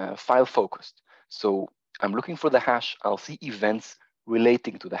very file focused. So I'm looking for the hash, I'll see events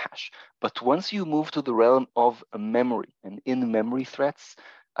relating to the hash. But once you move to the realm of memory and in-memory threats,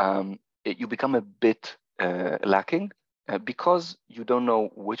 you become a bit lacking because you don't know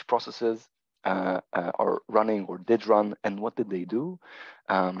which processes are running or did run and what did they do,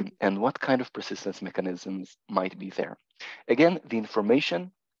 and what kind of persistence mechanisms might be there. Again, the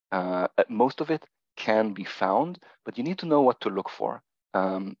information, most of it can be found, but you need to know what to look for.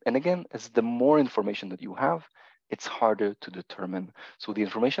 And again, as the more information that you have, it's harder to determine. So the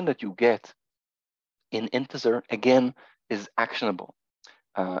information that you get in Intezer, again, is actionable.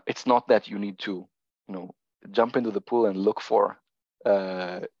 It's not that you need to, jump into the pool and look for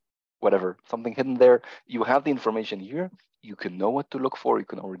whatever, something hidden there. You have the information here. You can know what to look for. You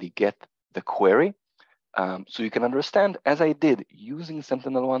can already get the query. So you can understand, as I did using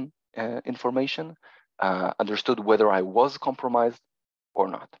SentinelOne information, understood whether I was compromised or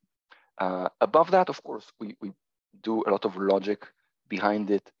not. Above that, of course, we do a lot of logic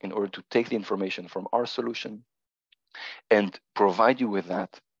behind it in order to take the information from our solution and provide you with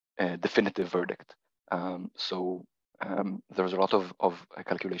that definitive verdict. There's a lot of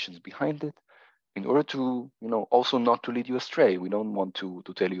calculations behind it in order to, also not to lead you astray. We don't want to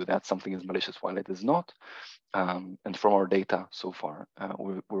tell you that something is malicious while it is not. And from our data so far,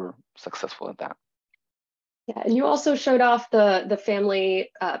 we're successful at that. Yeah, and you also showed off the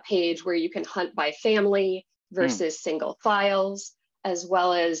family page where you can hunt by family versus single files, as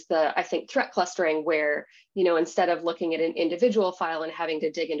well as I think, threat clustering, where, instead of looking at an individual file and having to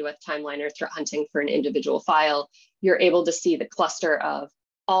dig into a timeline or threat hunting for an individual file, you're able to see the cluster of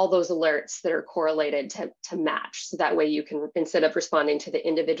all those alerts that are correlated to match. So that way you can, instead of responding to the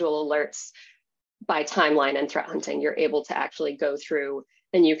individual alerts by timeline and threat hunting, you're able to actually go through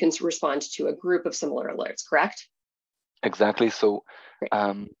and you can respond to a group of similar alerts, correct? Exactly. So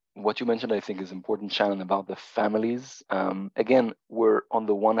what you mentioned, I think, is important, Shannon, about the families. Again, we're on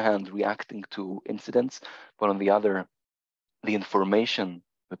the one hand reacting to incidents, but on the other, the information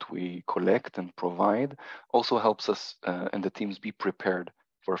that we collect and provide also helps us and the teams be prepared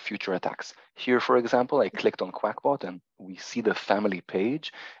for future attacks. Here, for example, I clicked on Quackbot and we see the family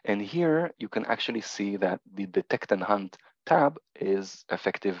page. And here you can actually see that the detect and hunt tab is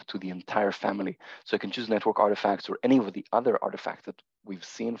effective to the entire family. So I can choose network artifacts or any of the other artifacts that we've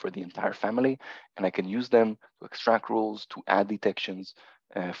seen for the entire family, and I can use them to extract rules, to add detections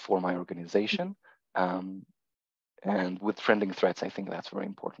for my organization. And with trending threats, I think that's very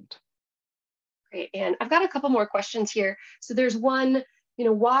important. Great, and I've got a couple more questions here. So there's one,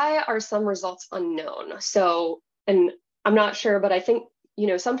 why are some results unknown? So, and I'm not sure, but I think,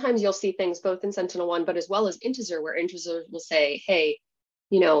 sometimes you'll see things both in SentinelOne, but as well as Intezer, where Intezer will say, hey,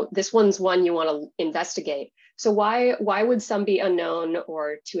 this one's one you want to investigate. So why would some be unknown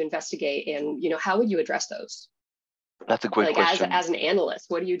or to investigate? And, how would you address those? That's a great question. As an analyst,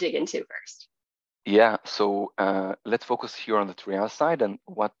 what do you dig into first? Yeah, so let's focus here on the triage side. And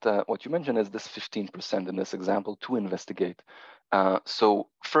what you mentioned is this 15% in this example to investigate. So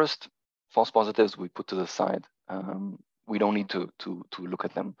first, false positives we put to the side. We don't need to look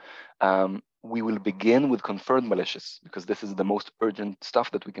at them. We will begin with confirmed malicious, because this is the most urgent stuff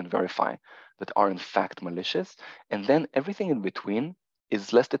that we can verify that are in fact malicious. And then everything in between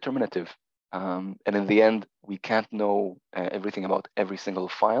is less determinative. And in the end, we can't know everything about every single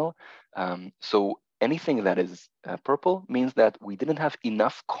file. So anything that is purple means that we didn't have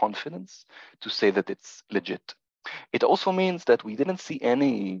enough confidence to say that it's legit. It also means that we didn't see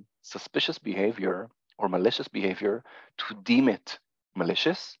any suspicious behavior or malicious behavior to deem it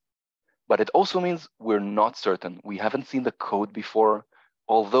malicious. But it also means we're not certain. We haven't seen the code before.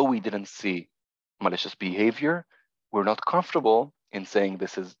 Although we didn't see malicious behavior, we're not comfortable in saying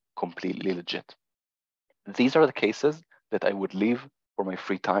this is completely legit. These are the cases that I would leave for my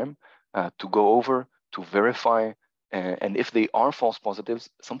free time to go over, to verify. And if they are false positives,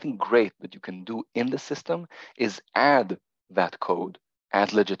 something great that you can do in the system is add that code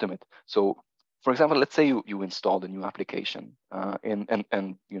as legitimate. So for example, let's say you installed a new application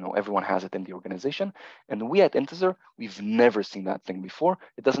and you know everyone has it in the organization. And we at Intezer, we've never seen that thing before.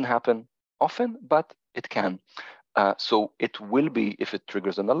 It doesn't happen often, but it can. So it will be, if it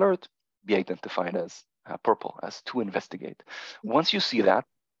triggers an alert, be identified as purple, as to investigate. Once you see that,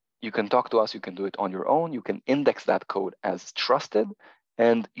 you can talk to us, you can do it on your own, you can index that code as trusted,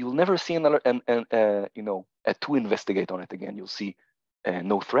 and you'll never see an alert and you know, a to investigate on it again. You'll see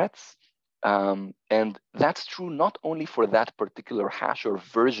no threats. And that's true not only for that particular hash or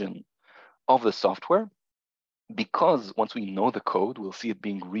version of the software, because once we know the code, we'll see it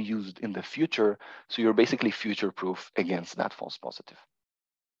being reused in the future. So you're basically future-proof against that false positive.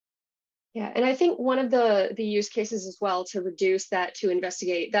 Yeah, and I think one of the use cases as well to reduce that to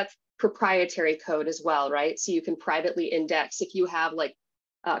investigate, that's proprietary code as well, right? So you can privately index if you have like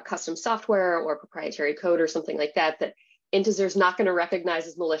custom software or proprietary code or something like that, that Intezer is not going to recognize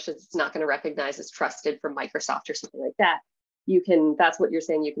as malicious, it's not going to recognize as trusted from Microsoft or something like that. You can, that's what you're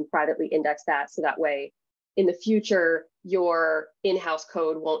saying, you can privately index that, so that way in the future, your in-house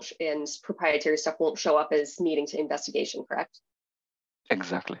code won't and proprietary stuff won't show up as needing to investigation, correct?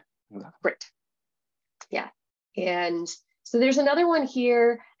 Exactly. Great. Yeah. And so there's another one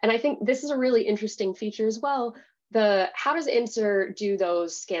here, and I think this is a really interesting feature as well. How does Intezer do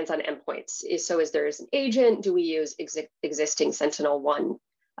those scans on endpoints? So is there an agent? Do we use existing SentinelOne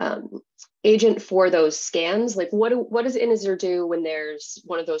agent for those scans? Like what does Intezer do when there's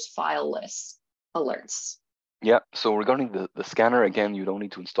one of those file lists alerts? Yeah, so regarding the scanner, again, you don't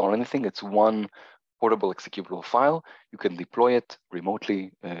need to install anything. It's one portable executable file. You can deploy it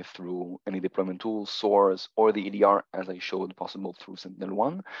remotely through any deployment tool, source, or the EDR, as I showed possible through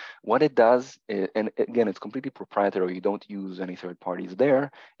SentinelOne. What it does, and again, it's completely proprietary. You don't use any third parties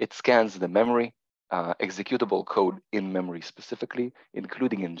there. It scans the memory, executable code in memory specifically,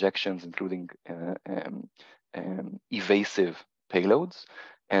 including injections, including evasive payloads.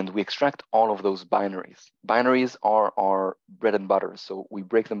 And we extract all of those binaries. Binaries are our bread and butter. So we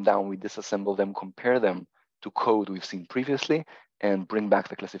break them down, we disassemble them, compare them to code we've seen previously, and bring back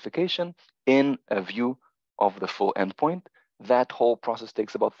the classification in a view of the full endpoint. That whole process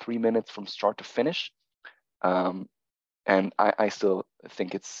takes about 3 minutes from start to finish. And I still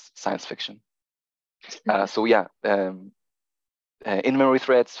think it's science fiction. So yeah, in-memory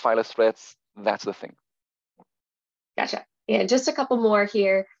threats, fileless threats, that's the thing. Gotcha. And just a couple more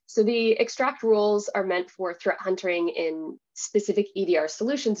here. So the extract rules are meant for threat hunting in specific EDR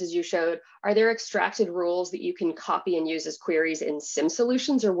solutions, as you showed. Are there extracted rules that you can copy and use as queries in SIM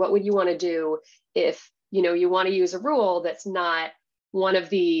solutions? Or what would you want to do if you want to use a rule that's not one of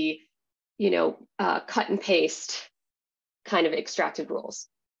the cut and paste kind of extracted rules?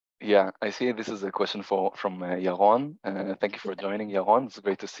 Yeah, I see this is a question from Yaron. Thank you for joining, Yaron. It's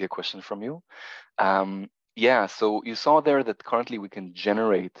great to see a question from you. Yeah, so you saw there that currently we can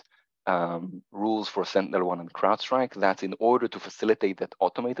generate rules for SentinelOne and CrowdStrike. That's in order to facilitate that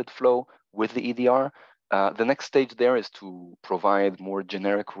automated flow with the EDR. The next stage there is to provide more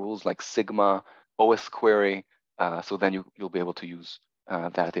generic rules like Sigma, OS query, so then you'll be able to use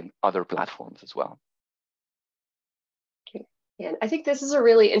that in other platforms as well. Okay. And I think this is a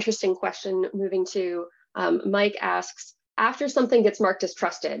really interesting question. Moving to Mike asks, after something gets marked as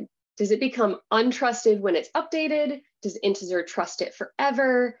trusted, does it become untrusted when it's updated? Does Intezer trust it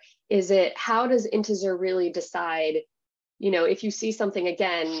forever? How does Intezer really decide, if you see something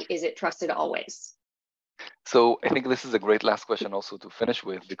again, is it trusted always? So I think this is a great last question also to finish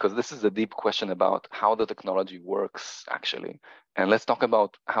with, because this is a deep question about how the technology works actually. And let's talk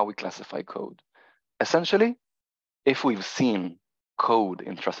about how we classify code. Essentially, if we've seen code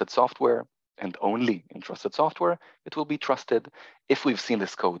in trusted software, and only in trusted software, it will be trusted. If we've seen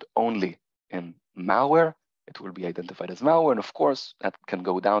this code only in malware, it will be identified as malware. And of course, that can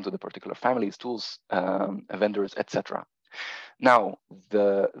go down to the particular families, tools, vendors, etc. Now,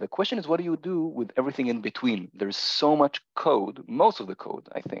 the question is, what do you do with everything in between? There's so much code, most of the code,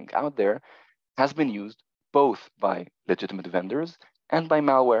 I think, out there has been used both by legitimate vendors and by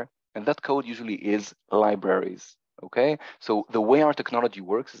malware. And that code usually is libraries, okay? So the way our technology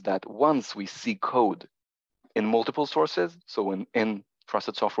works is that once we see code in multiple sources, so in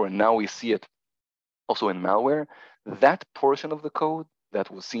trusted software, and now we see it also in malware, that portion of the code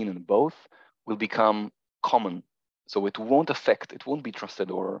that was seen in both will become common. So it won't be trusted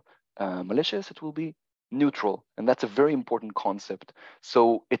or malicious, it will be neutral. And that's a very important concept.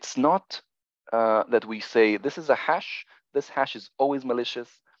 So it's not that we say, this is a hash, this hash is always malicious,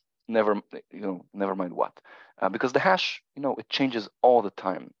 never mind what. Because the hash, it changes all the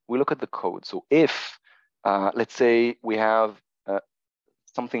time. We look at the code. So if, let's say we have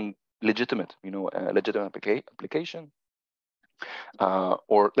something legitimate, a legitimate application,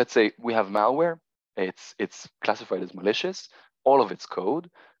 or let's say we have malware, it's classified as malicious, all of its code,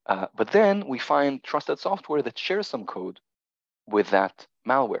 but then we find trusted software that shares some code with that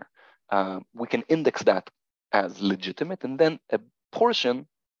malware. We can index that as legitimate, and then a portion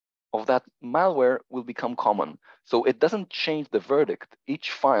of that malware will become common. So it doesn't change the verdict.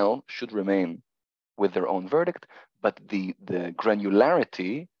 Each file should remain with their own verdict, but the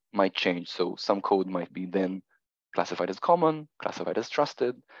granularity might change. So some code might be then classified as common, classified as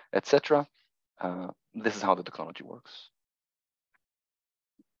trusted, etc. This is how the technology works.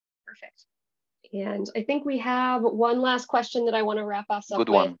 Perfect. And I think we have one last question that I want to wrap us up with.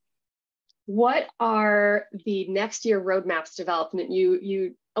 Good one. What are the next year roadmaps development?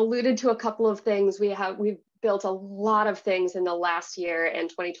 You alluded to a couple of things. We've built a lot of things in the last year, and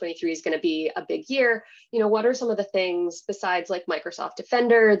 2023 is going to be a big year. What are some of the things besides like Microsoft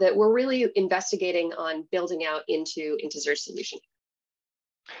Defender that we're really investigating on building out into Intezer's solution?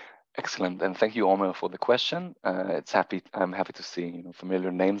 Excellent, and thank you, Omer, for the question. I'm happy to see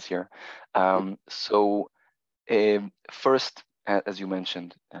familiar names here. First, as you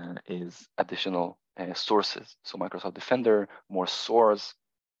mentioned, is additional sources. So Microsoft Defender, more SOARs,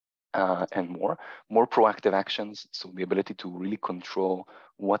 and more proactive actions. So the ability to really control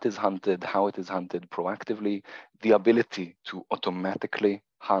what is hunted, how it is hunted proactively, the ability to automatically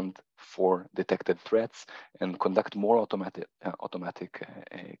hunt for detected threats and conduct more automatic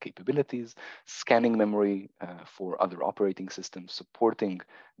capabilities, scanning memory for other operating systems, supporting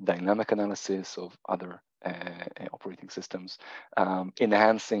dynamic analysis of other operating systems,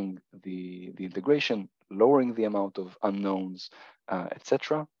 enhancing the integration, lowering the amount of unknowns,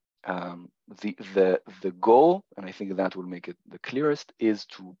 etc. The goal, and I think that will make it the clearest, is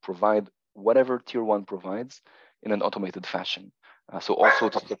to provide whatever tier 1 provides in an automated fashion. So also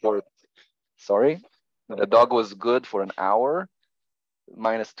to support, sorry, the dog was good for an hour,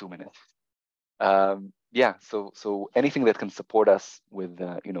 minus 2 minutes. Yeah, so anything that can support us with,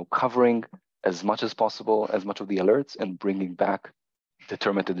 covering as much as possible, as much of the alerts, and bringing back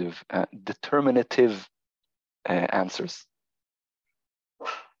determinative answers.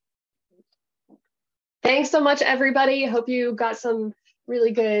 Thanks so much, everybody. Hope you got some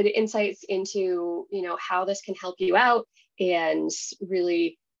really good insights into, how this can help you out and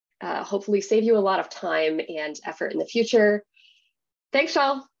really hopefully save you a lot of time and effort in the future. Thanks,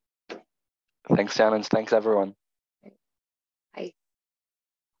 Shaul. Thanks, Shannon. Thanks, everyone.